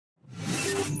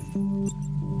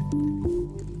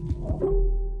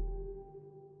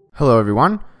Hello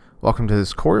everyone, welcome to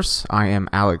this course. I am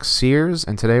Alex Sears,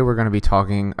 and today we're going to be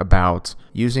talking about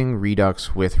using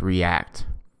Redux with React.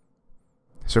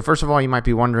 So first of all, you might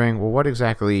be wondering, well, what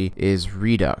exactly is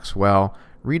Redux? Well,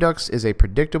 Redux is a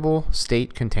predictable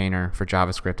state container for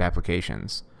JavaScript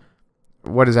applications.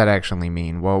 What does that actually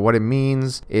mean? Well, what it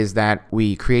means is that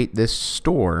we create this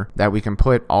store that we can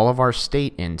put all of our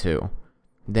state into.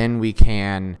 Then we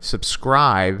can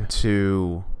subscribe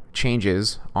to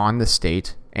changes on the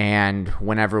state, and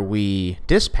whenever we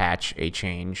dispatch a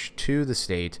change to the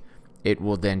state, it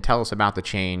will then tell us about the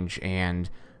change, and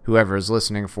whoever is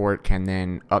listening for it can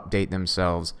then update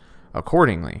themselves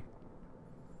accordingly.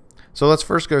 So let's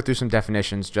first go through some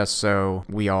definitions just so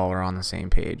we all are on the same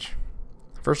page.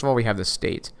 First of all, we have the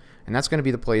state, and that's going to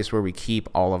be the place where we keep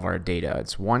all of our data.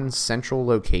 It's one central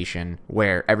location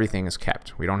where everything is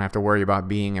kept. We don't have to worry about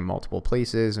being in multiple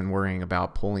places and worrying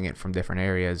about pulling it from different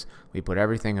areas. We put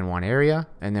everything in one area,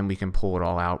 and then we can pull it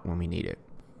all out when we need it.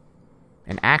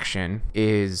 An action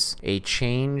is a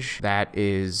change that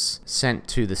is sent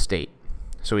to the state.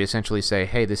 So we essentially say,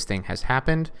 hey, this thing has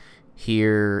happened.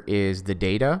 Here is the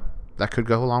data that could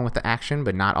go along with the action,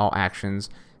 but not all actions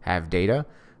have data.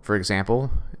 For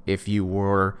example, if you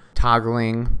were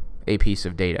toggling a piece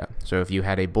of data, so if you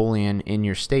had a Boolean in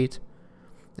your state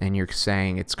and you're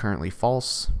saying it's currently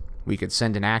false, we could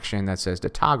send an action that says to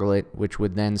toggle it, which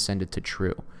would then send it to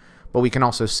true. But we can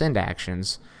also send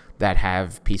actions that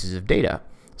have pieces of data,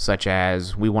 such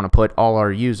as we want to put all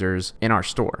our users in our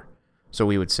store. So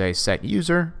we would say set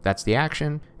user, that's the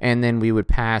action, and then we would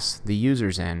pass the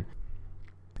users in.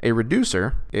 A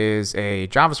reducer is a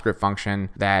JavaScript function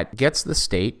that gets the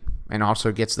state and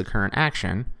also gets the current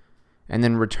action and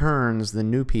then returns the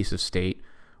new piece of state,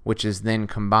 which is then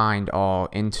combined all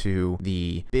into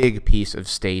the big piece of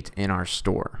state in our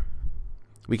store.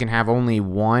 We can have only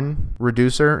one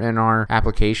reducer in our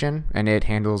application and it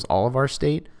handles all of our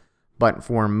state, but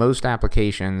for most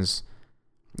applications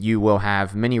you will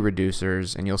have many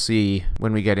reducers, and you'll see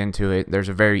when we get into it there's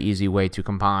a very easy way to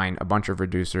combine a bunch of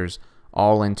reducers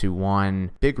all into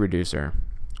one big reducer,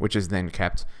 which is then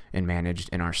kept and managed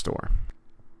in our store.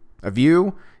 A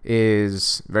view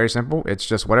is very simple. It's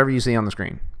just whatever you see on the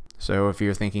screen. So if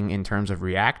you're thinking in terms of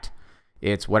React,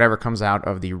 it's whatever comes out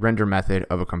of the render method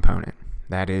of a component.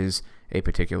 That is a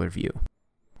particular view.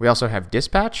 We also have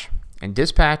dispatch, and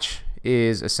dispatch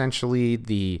is essentially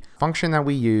the function that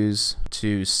we use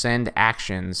to send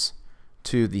actions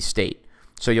to the state.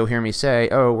 So you'll hear me say,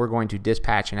 oh, we're going to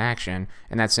dispatch an action,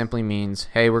 and that simply means,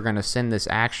 hey, we're going to send this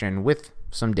action with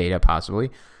some data possibly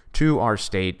to our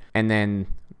state, and then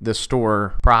the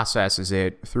store processes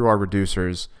it through our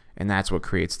reducers, and that's what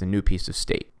creates the new piece of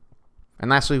state. And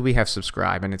lastly, we have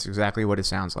subscribe, and it's exactly what it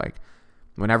sounds like.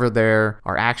 Whenever there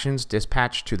are actions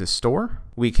dispatched to the store,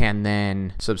 we can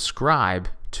then subscribe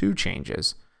to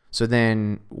changes. So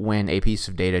then when a piece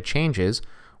of data changes,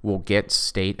 we'll get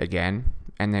state again,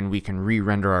 and then we can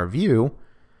re-render our view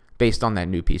based on that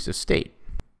new piece of state.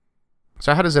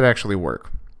 So how does it actually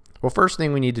work? Well, first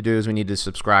thing we need to do is we need to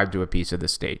subscribe to a piece of the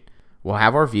state. We'll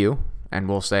have our view, and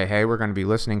we'll say, hey, we're going to be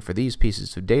listening for these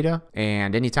pieces of data,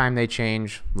 and anytime they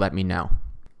change, let me know.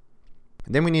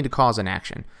 And then we need to cause an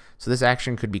action. So this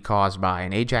action could be caused by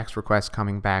an AJAX request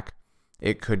coming back.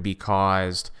 It could be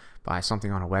caused by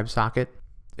something on a WebSocket.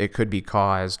 It could be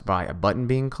caused by a button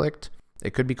being clicked.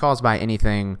 It could be caused by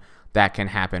anything that can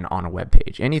happen on a web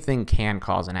page. Anything can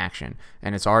cause an action,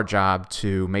 and it's our job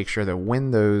to make sure that when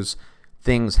those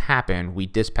things happen, we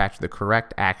dispatch the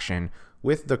correct action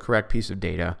with the correct piece of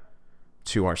data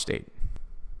to our state.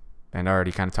 And I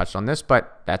already kind of touched on this,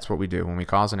 but that's what we do. When we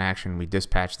cause an action, we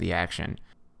dispatch the action.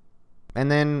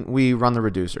 And then we run the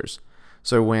reducers.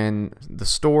 So when the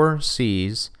store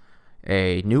sees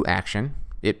a new action,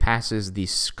 it passes the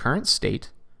current state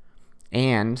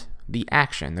and the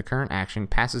action, the current action,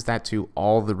 passes that to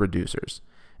all the reducers.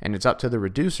 And it's up to the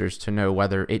reducers to know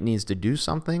whether it needs to do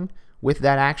something with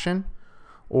that action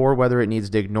or whether it needs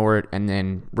to ignore it and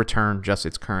then return just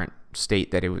its current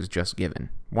state that it was just given.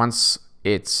 Once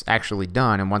it's actually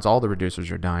done, and once all the reducers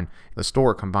are done, the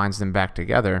store combines them back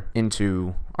together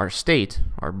into our state,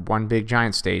 our one big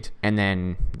giant state, and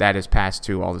then that is passed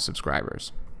to all the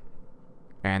subscribers.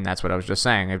 And that's what I was just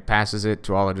saying. It passes it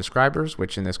to all the subscribers,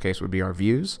 which in this case would be our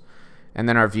views. And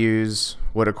then our views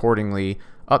would accordingly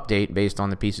update based on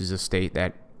the pieces of state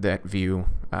that that view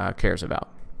cares about.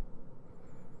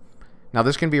 Now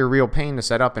this can be a real pain to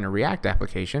set up in a React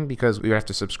application because we would have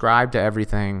to subscribe to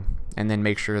everything and then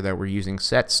make sure that we're using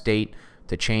set state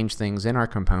to change things in our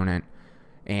component,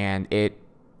 and it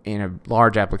in a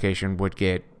large application would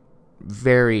get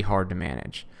very hard to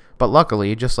manage. But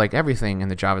luckily, just like everything in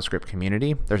the JavaScript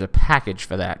community, there's a package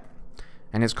for that,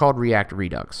 and it's called React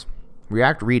Redux.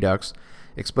 React Redux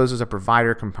exposes a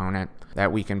provider component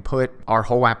that we can put our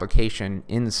whole application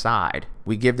inside.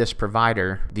 We give this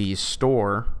provider the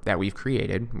store that we've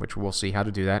created, which we'll see how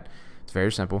to do that. It's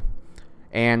very simple.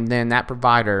 And then that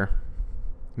provider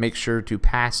makes sure to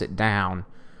pass it down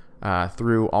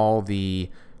through all the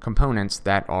components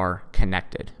that are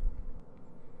connected.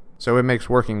 So it makes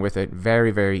working with it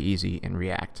very, very easy in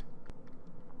React.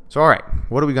 So alright,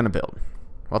 what are we going to build?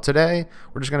 Well, today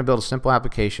we're just going to build a simple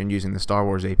application using the Star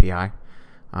Wars API.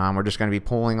 We're just going to be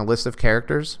pulling a list of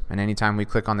characters, and anytime we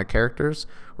click on the characters,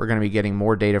 we're going to be getting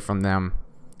more data from them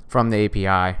from the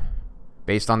API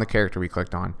based on the character we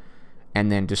clicked on,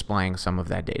 and then displaying some of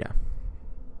that data.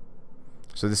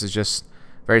 So this is just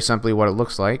very simply what it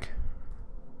looks like.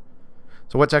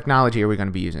 So what technology are we going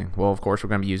to be using? Well, of course, we're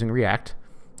going to be using React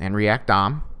and React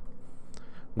DOM.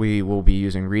 We will be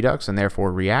using Redux and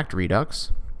therefore React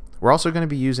Redux. We're also going to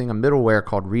be using a middleware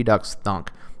called Redux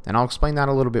Thunk, and I'll explain that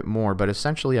a little bit more, but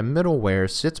essentially a middleware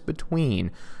sits between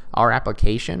our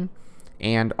application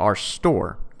and our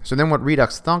store. So then what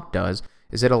Redux Thunk does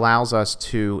is it allows us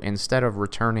to, instead of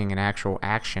returning an actual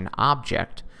action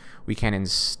object, we can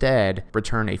instead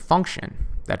return a function.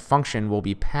 That function will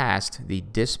be passed the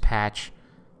dispatch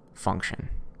function.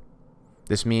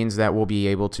 This means that we'll be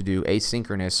able to do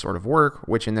asynchronous sort of work,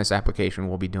 which in this application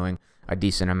we'll be doing a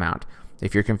decent amount.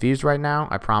 If you're confused right now,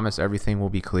 I promise everything will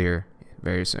be clear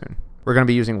very soon. We're going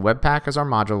to be using Webpack as our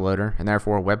module loader, and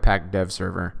therefore Webpack dev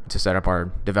server to set up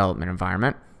our development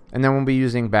environment. And then we'll be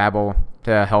using Babel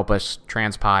to help us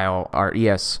transpile our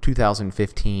ES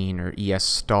 2015 or ES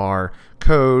star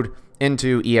code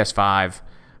into ES5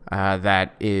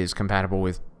 that is compatible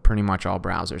with pretty much all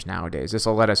browsers nowadays. This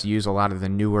will let us use a lot of the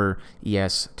newer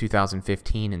ES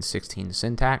 2015 and 16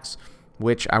 syntax,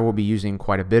 which I will be using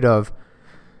quite a bit of,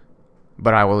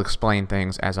 but I will explain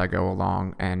things as I go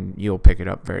along and you'll pick it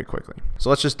up very quickly. So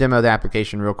let's just demo the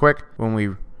application real quick. When we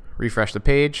refresh the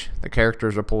page, the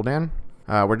characters are pulled in.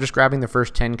 We're just grabbing the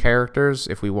first 10 characters.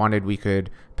 If we wanted, we could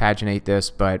paginate this,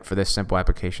 but for this simple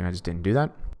application, I just didn't do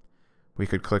that. We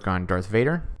could click on Darth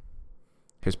Vader.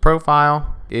 His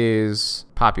profile is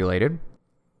populated,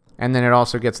 and then it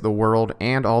also gets the world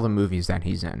and all the movies that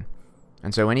he's in.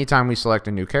 And so anytime we select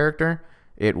a new character,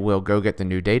 it will go get the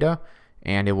new data,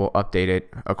 and it will update it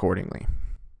accordingly.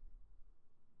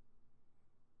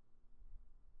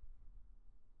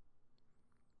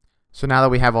 So now that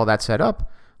we have all that set up,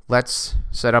 let's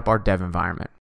set up our dev environment.